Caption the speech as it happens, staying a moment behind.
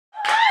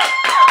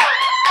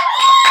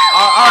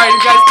Alright,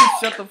 you guys can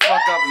shut the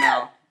fuck up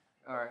now.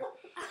 Alright.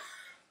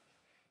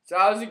 So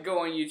how's it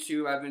going,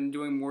 YouTube? I've been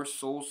doing more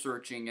soul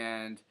searching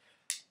and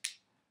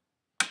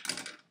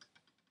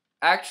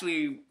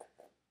actually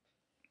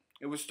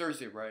it was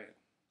Thursday, right?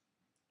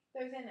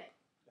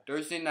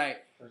 Thursday night.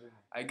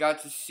 I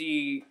got to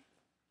see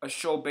a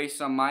show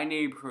based on my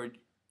neighborhood.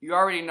 You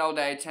already know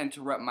that I tend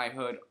to rep my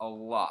hood a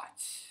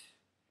lot.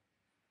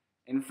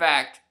 In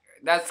fact,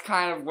 that's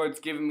kind of what's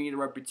given me the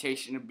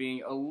reputation of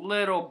being a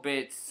little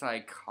bit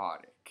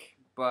psychotic.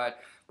 But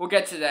we'll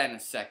get to that in a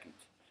second.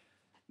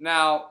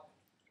 Now,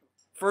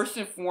 first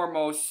and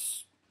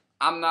foremost,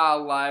 I'm not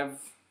a live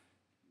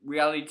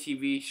reality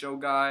TV show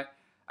guy.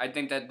 I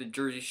think that the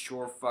Jersey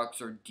Shore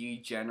fucks are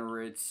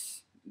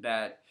degenerates.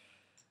 That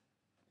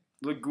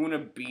Laguna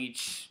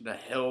Beach, the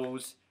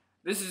hills,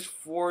 this is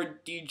for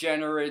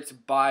degenerates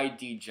by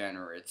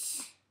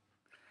degenerates.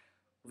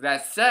 With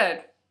that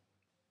said,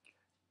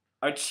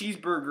 a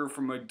cheeseburger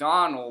from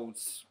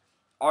McDonald's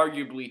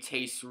arguably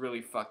tastes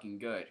really fucking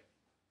good.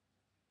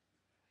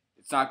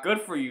 It's not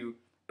good for you,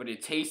 but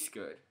it tastes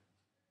good.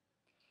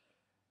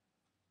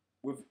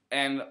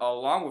 And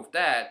along with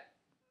that,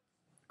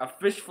 a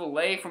fish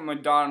fillet from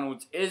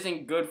McDonald's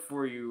isn't good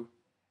for you,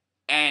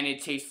 and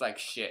it tastes like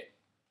shit.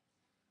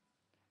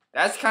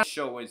 That's kind of what the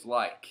show is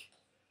like.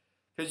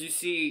 Because you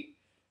see,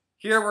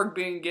 here we're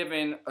being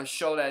given a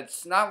show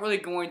that's not really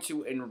going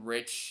to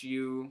enrich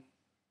you,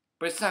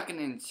 but it's not going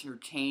to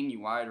entertain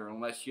you either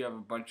unless you have a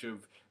bunch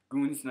of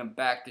goons in the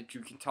back that you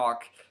can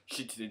talk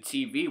shit to the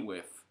TV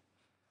with.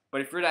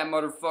 But if you're that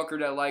motherfucker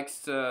that likes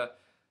to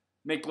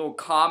make little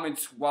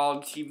comments while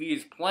the TV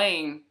is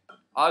playing,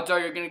 odds are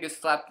you're going to get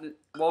slapped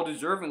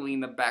well-deservingly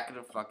in the back of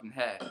the fucking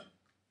head.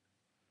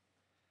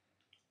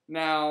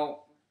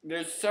 Now,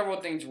 there's several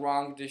things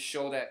wrong with this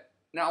show that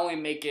not only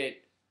make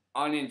it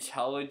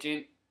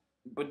unintelligent,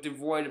 but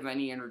devoid of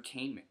any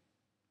entertainment.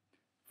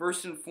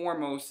 First and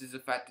foremost is the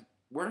fact that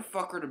where the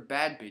fuck are the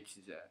bad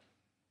bitches at?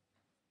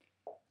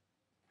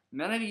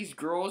 None of these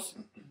girls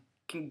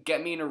can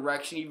get me an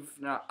erection even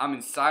if I'm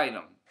inside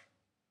them.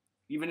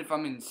 Even if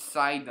I'm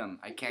inside them,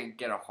 I can't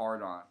get a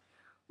hard on.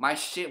 My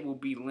shit will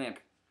be limp.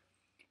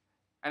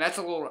 And that's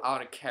a little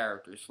out of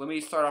character. So let me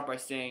start off by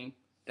saying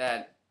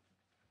that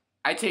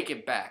I take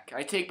it back.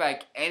 I take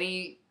back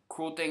any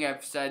cool thing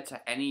I've said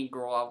to any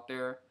girl out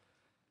there.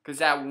 Because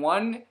that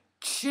one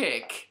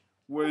chick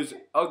was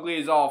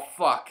ugly as all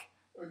fuck.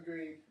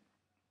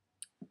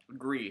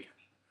 Agreed.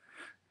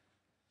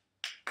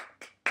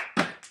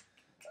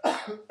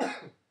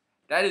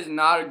 That is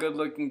not a good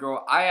looking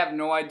girl. I have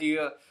no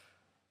idea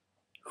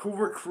who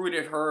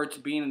recruited her to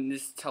be in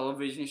this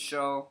television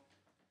show.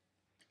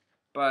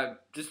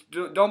 But just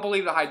don't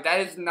believe the hype.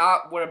 That is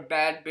not what a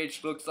bad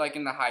bitch looks like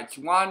in the Heights.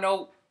 You want to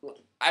know?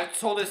 I've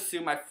told this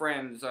to my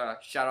friends.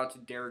 Shout out to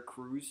Derek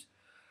Cruz.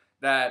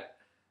 That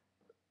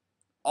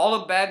all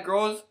the bad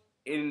girls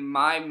in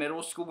my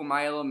middle school and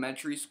my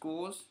elementary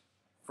schools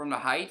from the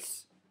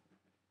Heights,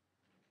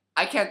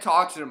 I can't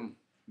talk to them.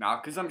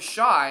 Not because I'm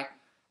shy,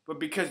 but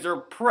because they're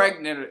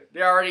pregnant.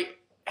 They already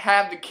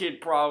have the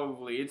kid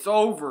probably. It's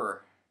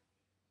over.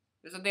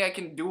 There's nothing I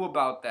can do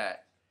about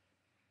that.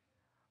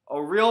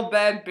 A real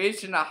bad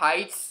bitch in the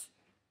Heights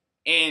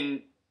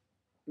in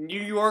New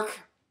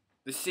York,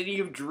 the city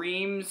of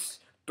dreams,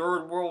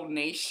 third world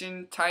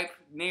nation type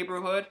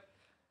neighborhood,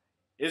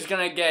 is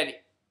gonna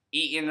get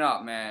eaten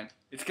up, man.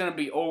 It's gonna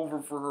be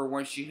over for her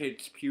once she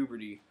hits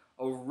puberty.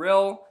 A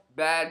real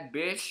bad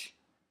bitch,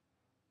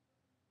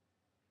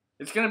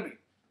 it's gonna be,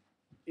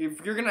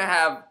 if you're gonna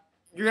have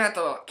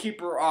to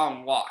keep her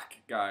on lock,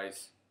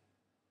 guys.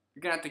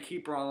 You're gonna have to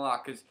keep her on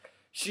lock, because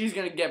she's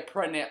gonna get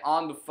pregnant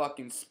on the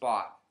fucking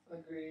spot.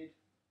 Agreed.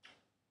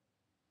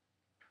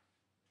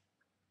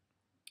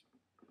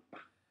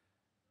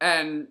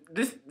 And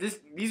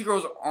these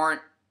girls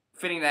aren't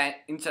fitting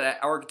that into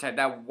that archetype.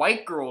 That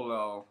white girl,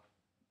 though,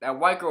 that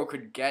white girl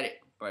could get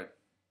it, but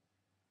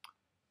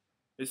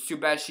it's too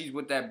bad she's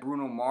with that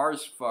Bruno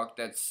Mars fuck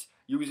that's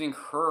using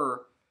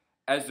her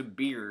as a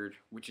beard,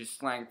 which is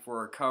slang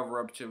for a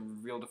cover-up to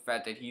reveal the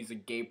fact that he's a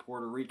gay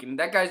Puerto Rican.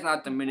 That guy's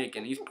not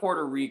Dominican. He's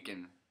Puerto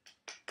Rican.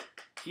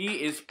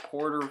 He is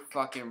Puerto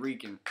fucking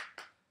Rican.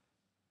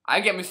 I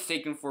get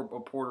mistaken for a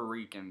Puerto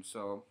Rican,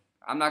 so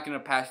I'm not going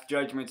to pass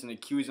judgments and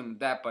accuse him of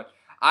that, but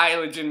I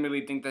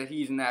legitimately think that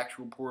he's an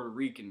actual Puerto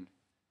Rican.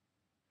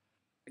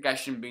 That guy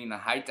shouldn't be in the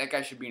Heights. That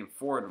guy should be in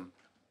Fordham.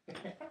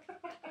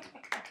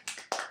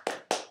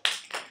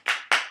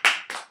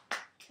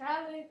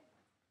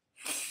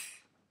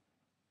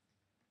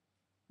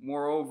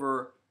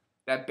 Moreover,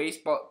 that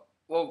baseball...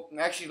 Well,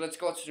 actually, let's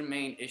go to the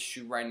main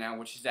issue right now,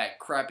 which is that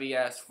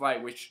crappy-ass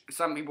fight, which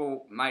some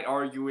people might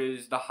argue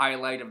is the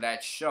highlight of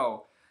that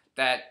show.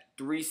 That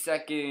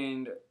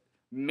 3-second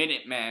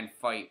Minuteman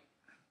fight.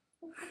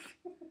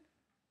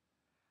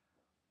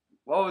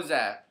 What was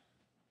that?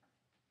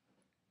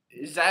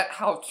 Is that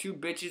how two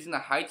bitches in the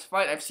Heights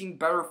fight? I've seen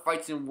better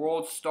fights in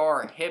World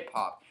Star Hip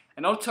Hop.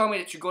 And don't tell me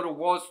that you go to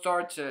World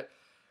Star to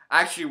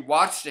actually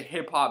watch the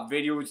hip hop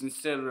videos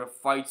instead of the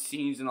fight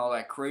scenes and all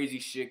that crazy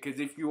shit. Because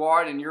if you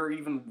are, then you're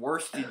even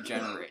worse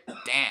degenerate.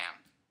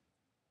 Damn.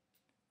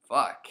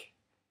 Fuck.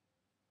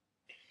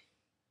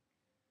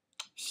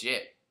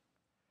 Shit.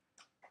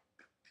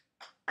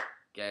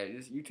 Yeah,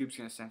 this YouTube's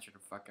gonna censor the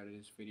fuck out of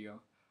this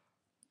video.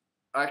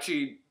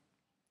 Actually,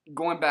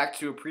 going back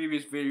to a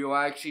previous video,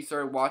 I actually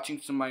started watching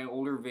some of my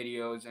older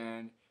videos,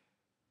 and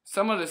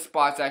some of the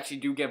spots actually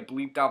do get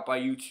bleeped out by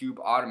YouTube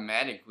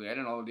automatically. I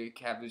don't know, they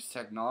have this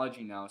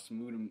technology now,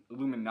 some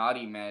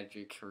Illuminati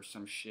magic or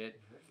some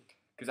shit.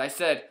 Because I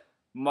said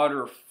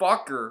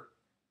motherfucker,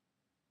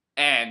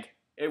 and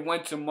it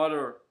went to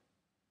mother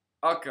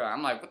ucka.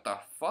 I'm like, what the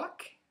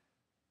fuck?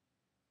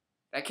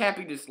 That can't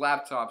be this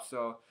laptop,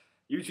 so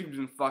YouTube's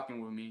been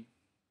fucking with me.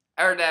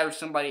 I heard that or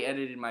somebody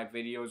edited my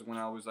videos when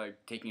I was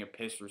like taking a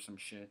piss or some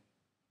shit.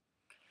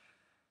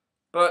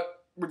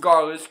 But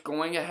regardless,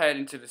 going ahead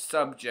into the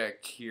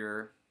subject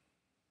here.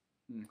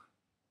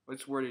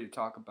 What's worthy to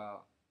talk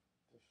about?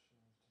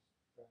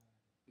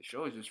 The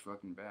show is just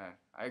fucking bad.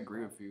 I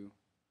agree with you.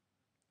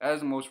 That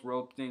is the most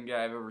real thing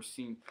I've ever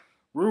seen.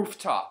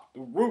 Rooftop.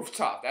 The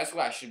rooftop. That's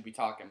what I should be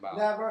talking about.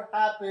 Never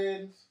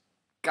happens.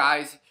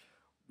 Guys,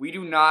 we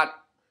do not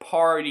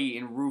party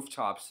in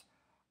rooftops.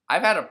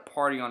 I've had a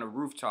party on a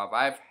rooftop.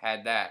 I've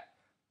had that.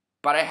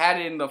 But I had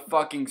it in the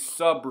fucking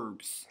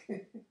suburbs.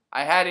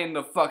 I had it in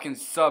the fucking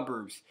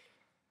suburbs.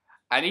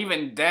 And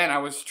even then, I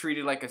was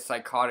treated like a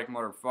psychotic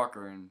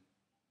motherfucker and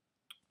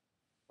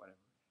whatever.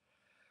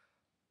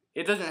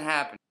 It doesn't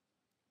happen.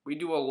 We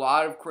do a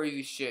lot of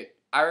crazy shit.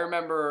 I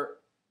remember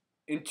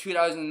in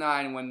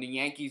 2009 when the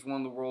Yankees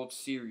won the World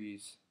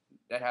Series.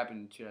 That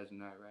happened in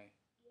 2009, right?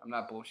 I'm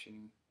not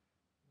bullshitting.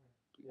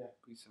 Yeah.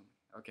 Please tell me.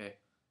 Okay.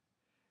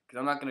 Because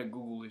I'm not going to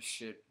Google this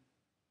shit.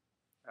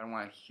 I don't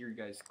want to hear you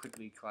guys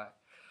quickly clap.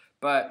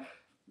 But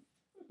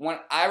when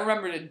I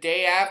remember the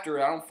day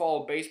after, I don't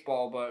follow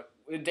baseball, but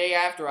the day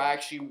after I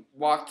actually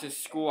walked to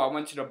school, I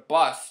went to the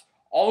bus.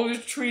 All of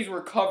the trees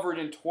were covered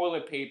in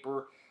toilet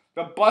paper.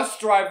 The bus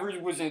driver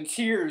was in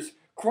tears,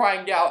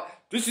 crying out,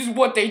 "This is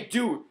what they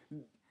do.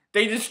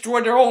 They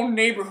destroy their own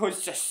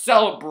neighborhoods to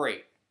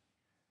celebrate."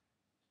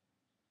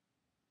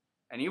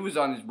 And he was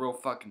on his real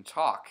fucking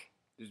talk.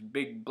 This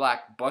big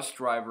black bus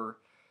driver.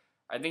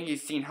 I think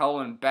he's seen hell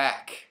and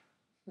back.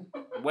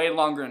 Way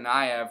longer than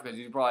I have, because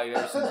he's probably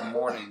there since the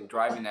morning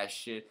driving that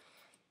shit.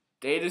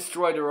 They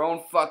destroy their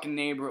own fucking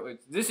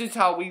neighborhoods. This is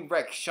how we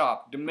wreck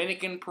shop.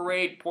 Dominican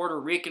parade, Puerto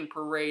Rican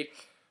parade.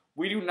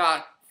 We do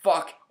not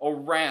fuck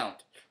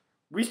around.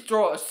 We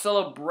throw a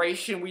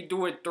celebration. We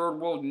do it third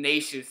world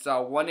nation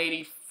style.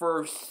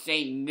 181st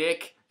St.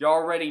 Nick. You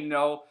already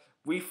know.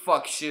 We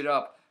fuck shit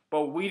up.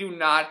 But we do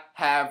not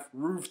have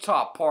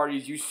rooftop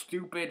parties, you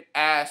stupid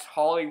ass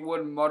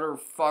Hollywood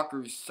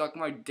motherfuckers. Suck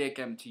my dick,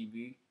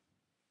 MTV.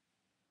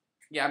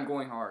 Yeah, I'm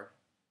going hard.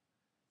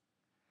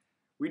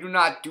 We do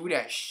not do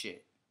that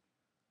shit.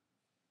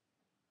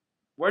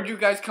 Where'd you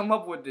guys come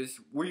up with this?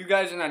 Were you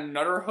guys in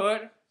another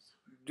hood?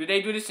 Do they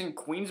do this in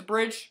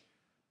Queensbridge?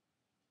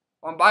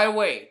 And by the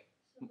way,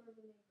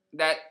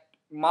 that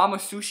Mama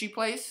Sushi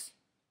place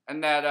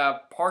and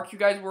that park you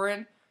guys were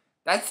in,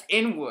 that's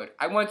Inwood.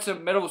 I went to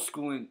middle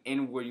school in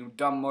Inwood, you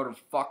dumb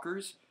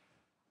motherfuckers.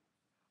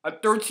 A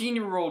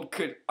 13-year-old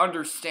could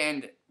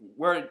understand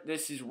where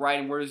this is right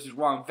and where this is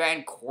wrong.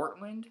 Van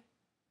Cortlandt?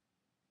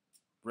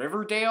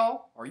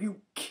 Riverdale? Are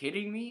you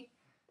kidding me?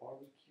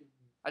 Barbecue.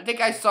 I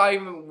think I saw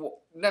even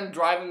them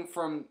driving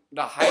from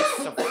the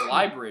Heights to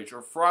Flybridge,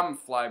 or from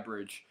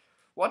Flybridge.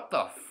 What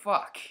the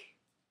fuck?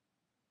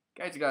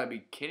 You guys gotta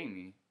be kidding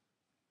me.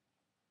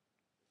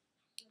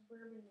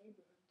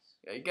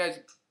 Yeah, you guys,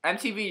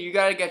 MTV, you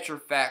gotta get your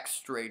facts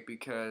straight,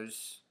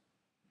 because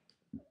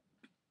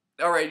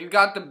alright, you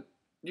got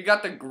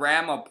the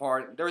grandma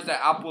part. There's the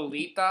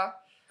abuelita,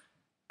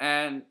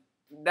 and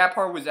that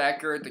part was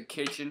accurate. The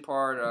kitchen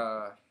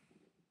part,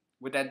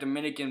 with that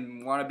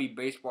Dominican wannabe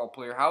baseball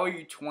player. How are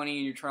you 20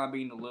 and you're trying to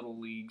be in the little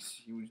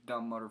leagues, you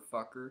dumb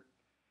motherfucker?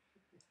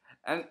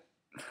 And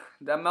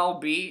the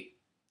MLB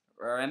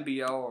or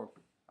NBL, or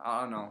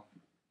I don't know,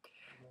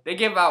 they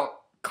give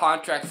out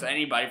contracts to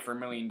anybody for $1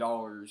 million.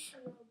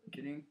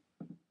 Kidding?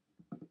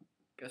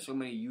 Got so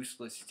many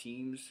useless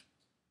teams.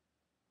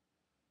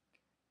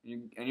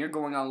 And you're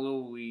going on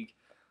Little League.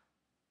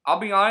 I'll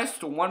be honest,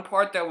 the one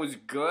part that was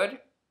good,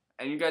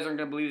 and you guys aren't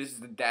going to believe this,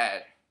 is the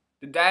dad.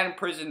 The dad in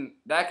prison,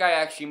 that guy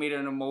actually made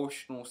an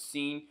emotional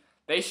scene.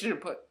 They should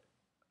have put,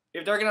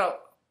 if they're going to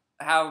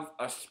have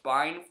a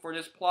spine for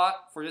this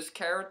plot, for this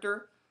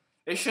character,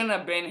 it shouldn't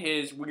have been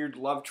his weird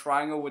love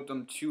triangle with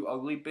them two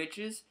ugly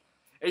bitches.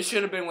 It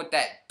should have been with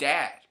that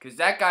dad, because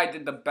that guy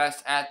did the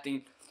best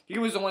acting. He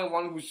was the only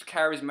one who's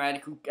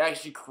charismatic, who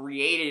actually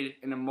created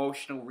an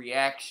emotional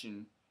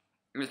reaction.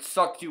 And it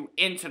sucked you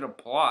into the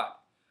plot.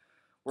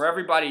 Where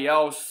everybody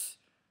else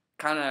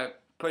kind of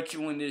puts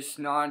you in this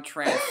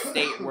non-trans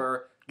state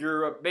where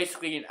you're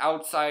basically an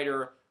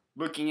outsider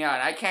looking out.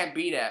 I can't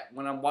be that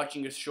when I'm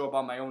watching a show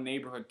about my own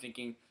neighborhood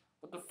thinking,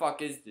 what the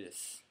fuck is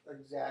this?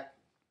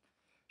 Exactly.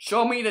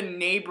 Show me the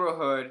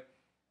neighborhood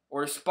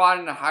or a spot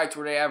in the Heights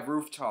where they have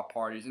rooftop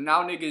parties. And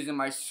now niggas in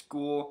my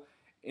school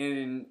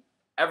and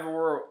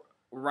everywhere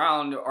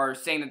around are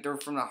saying that they're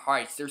from the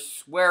Heights. They're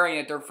swearing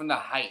that they're from the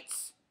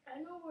Heights. I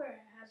know where it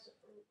has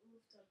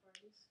rooftop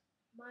parties.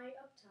 My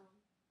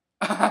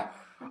uptown.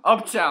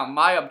 Uptown,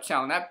 my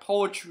uptown. That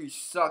poetry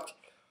sucked.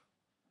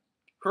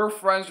 Her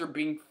friends are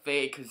being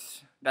fake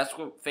because that's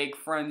what fake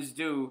friends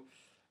do.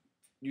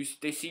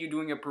 They see you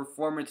doing a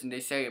performance and they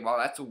say, wow,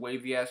 that's a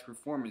wavy ass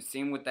performance.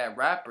 Same with that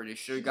rapper. They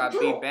should have got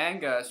B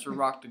Banga, Sir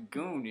Rock the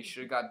Goon. They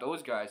should have got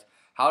those guys.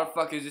 How the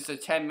fuck is this a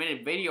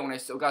 10-minute video and I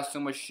still got so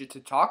much shit to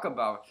talk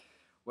about?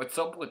 What's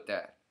up with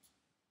that?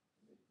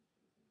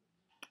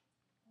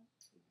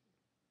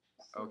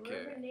 Okay.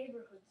 Suburban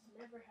neighborhoods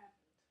never happened.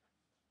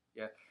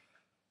 Yeah.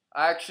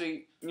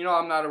 Actually, you know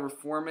I'm not a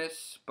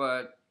reformist,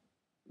 but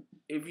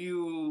if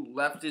you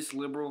leftist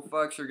liberal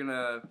fucks are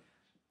gonna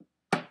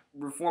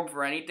reform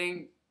for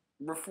anything,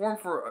 reform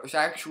for an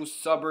actual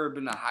suburb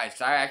in the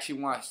Heights. I actually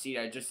want to see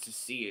that just to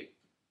see it.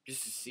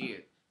 Just to see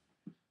it.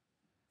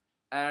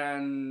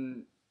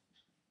 And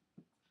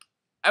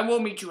I will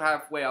meet you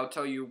halfway. I'll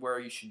tell you where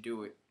you should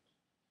do it.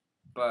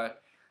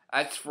 But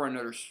that's for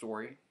another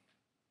story.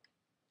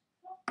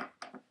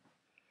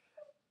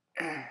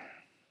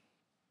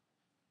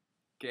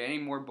 Okay, any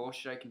more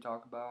bullshit I can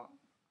talk about?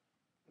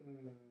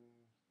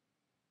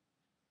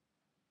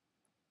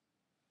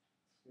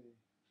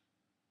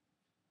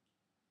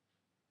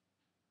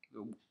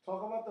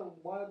 Talk about the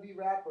wannabe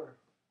rapper,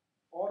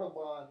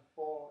 Audubon,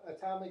 or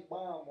Atomic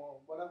Bomb, or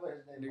whatever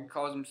his name He was.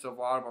 calls himself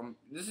Audubon.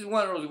 This is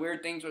one of those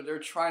weird things where they're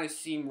trying to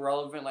seem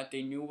relevant, like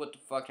they knew what the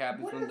fuck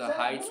happened What from is the that?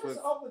 Heights. What is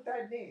With up with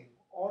that name?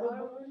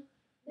 Audubon?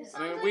 It I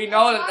sounds mean, like we a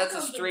know that car that's a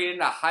company. straight in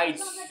the It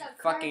Heights sounds like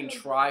a fucking car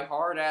try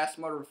hard ass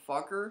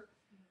motherfucker.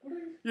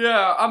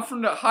 Yeah, I'm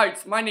from the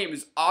Heights. My name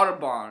is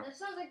Audubon. That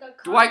sounds like a car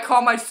Do I call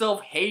company.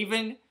 myself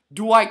Haven?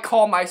 Do I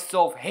call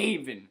myself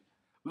Haven?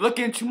 Look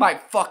into my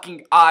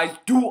fucking eyes.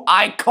 Do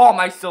I call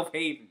myself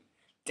Haven?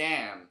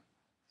 Damn.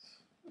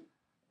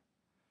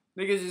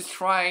 Niggas is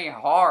trying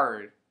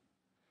hard.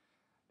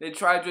 They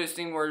tried this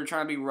thing where they're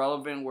trying to be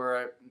relevant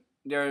where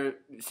they're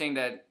saying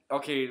that,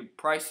 okay,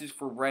 prices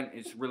for rent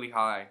is really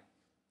high.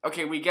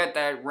 Okay, we get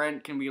that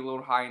rent can be a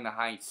little high in the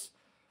Heights.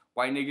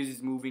 Why niggas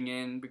is moving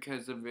in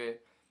because of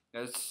it.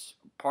 That's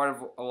part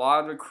of a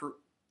lot of the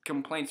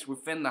complaints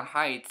within the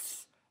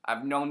Heights.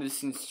 I've known this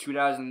since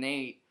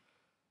 2008.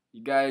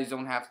 You guys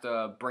don't have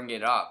to bring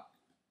it up.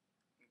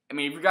 I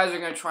mean, if you guys are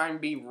going to try and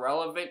be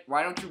relevant,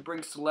 why don't you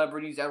bring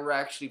celebrities that were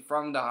actually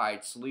from the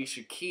Heights?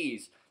 Alicia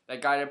Keys,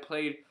 that guy that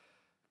played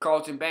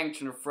Carlton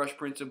Banks in The Fresh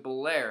Prince of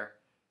Bel-Air.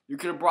 You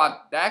could have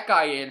brought that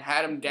guy in,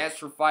 had him dance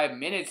for 5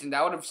 minutes, and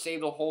that would have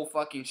saved the whole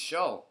fucking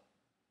show.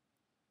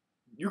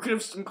 You could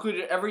have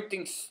included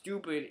everything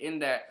stupid in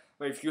that.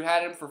 But if you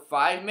had him for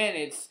 5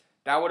 minutes,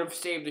 that would have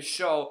saved the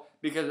show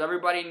because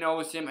everybody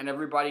knows him and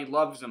everybody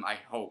loves him, I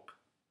hope.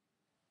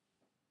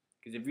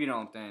 Because if you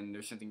don't, then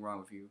there's something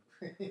wrong with you.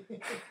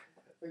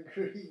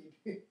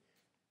 Agreed.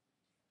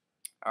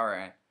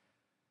 Alright.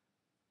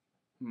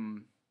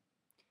 And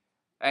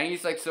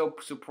he's like so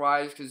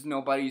surprised because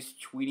nobody's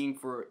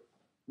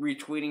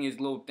retweeting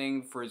his little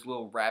thing for his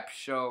little rap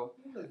show.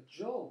 What a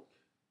joke.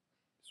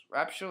 This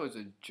rap show is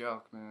a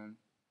joke, man.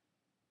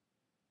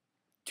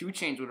 2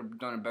 Chainz would have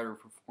done a better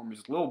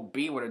performance. Lil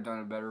B would have done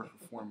a better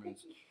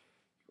performance. You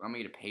want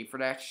me to pay for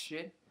that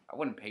shit? I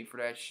wouldn't pay for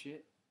that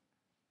shit.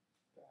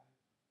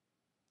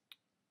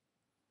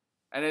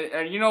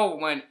 And you know,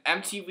 when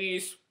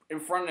MTV's in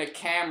front of the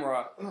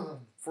camera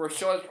for a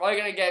show, it's probably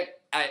going to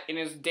get, in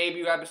its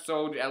debut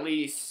episode, at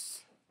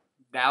least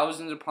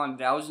thousands upon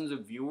thousands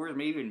of viewers,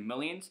 maybe even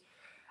millions.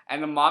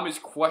 And the mom is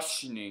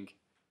questioning,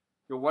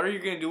 yo, what are you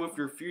going to do with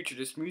your future?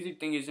 This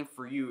music thing isn't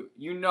for you.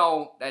 You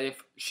know that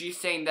if she's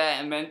saying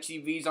that and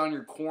MTV's on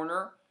your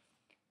corner,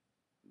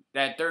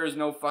 that there is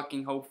no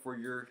fucking hope for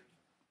your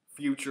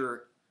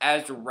future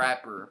as a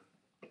rapper.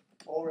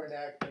 Or an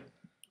actor.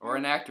 Or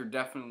an actor,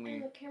 definitely.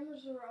 And the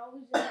cameras were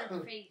always in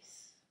their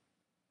face.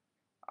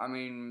 I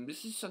mean,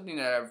 this is something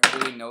that I've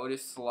really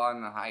noticed a lot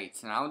in the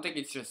Heights, and I don't think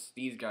it's just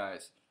these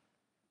guys.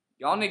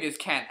 Y'all niggas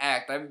can't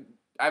act.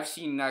 I've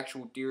seen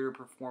actual theater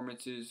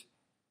performances.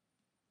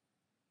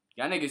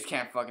 Y'all niggas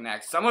can't fucking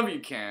act. Some of you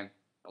can.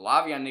 A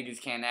lot of y'all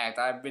niggas can't act.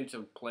 I've been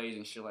to plays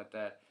and shit like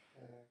that.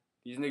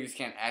 These niggas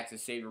can't act to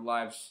save their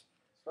lives.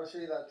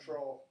 Especially that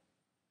troll.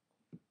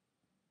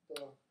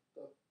 The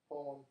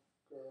poem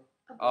girl.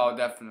 Oh,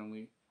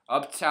 definitely.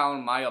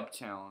 Uptown, my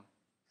uptown.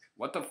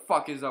 What the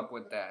fuck is up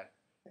with that?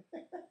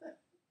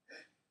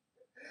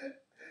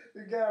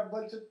 You got a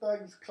bunch of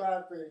thugs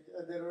clapping,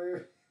 and they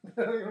don't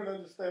even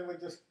understand what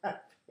just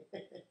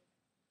happened.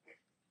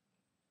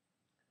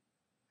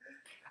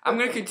 I'm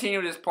gonna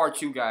continue this part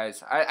 2,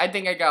 guys. I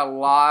think I got a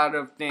lot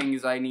of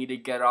things I need to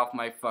get off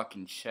my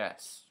fucking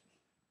chest.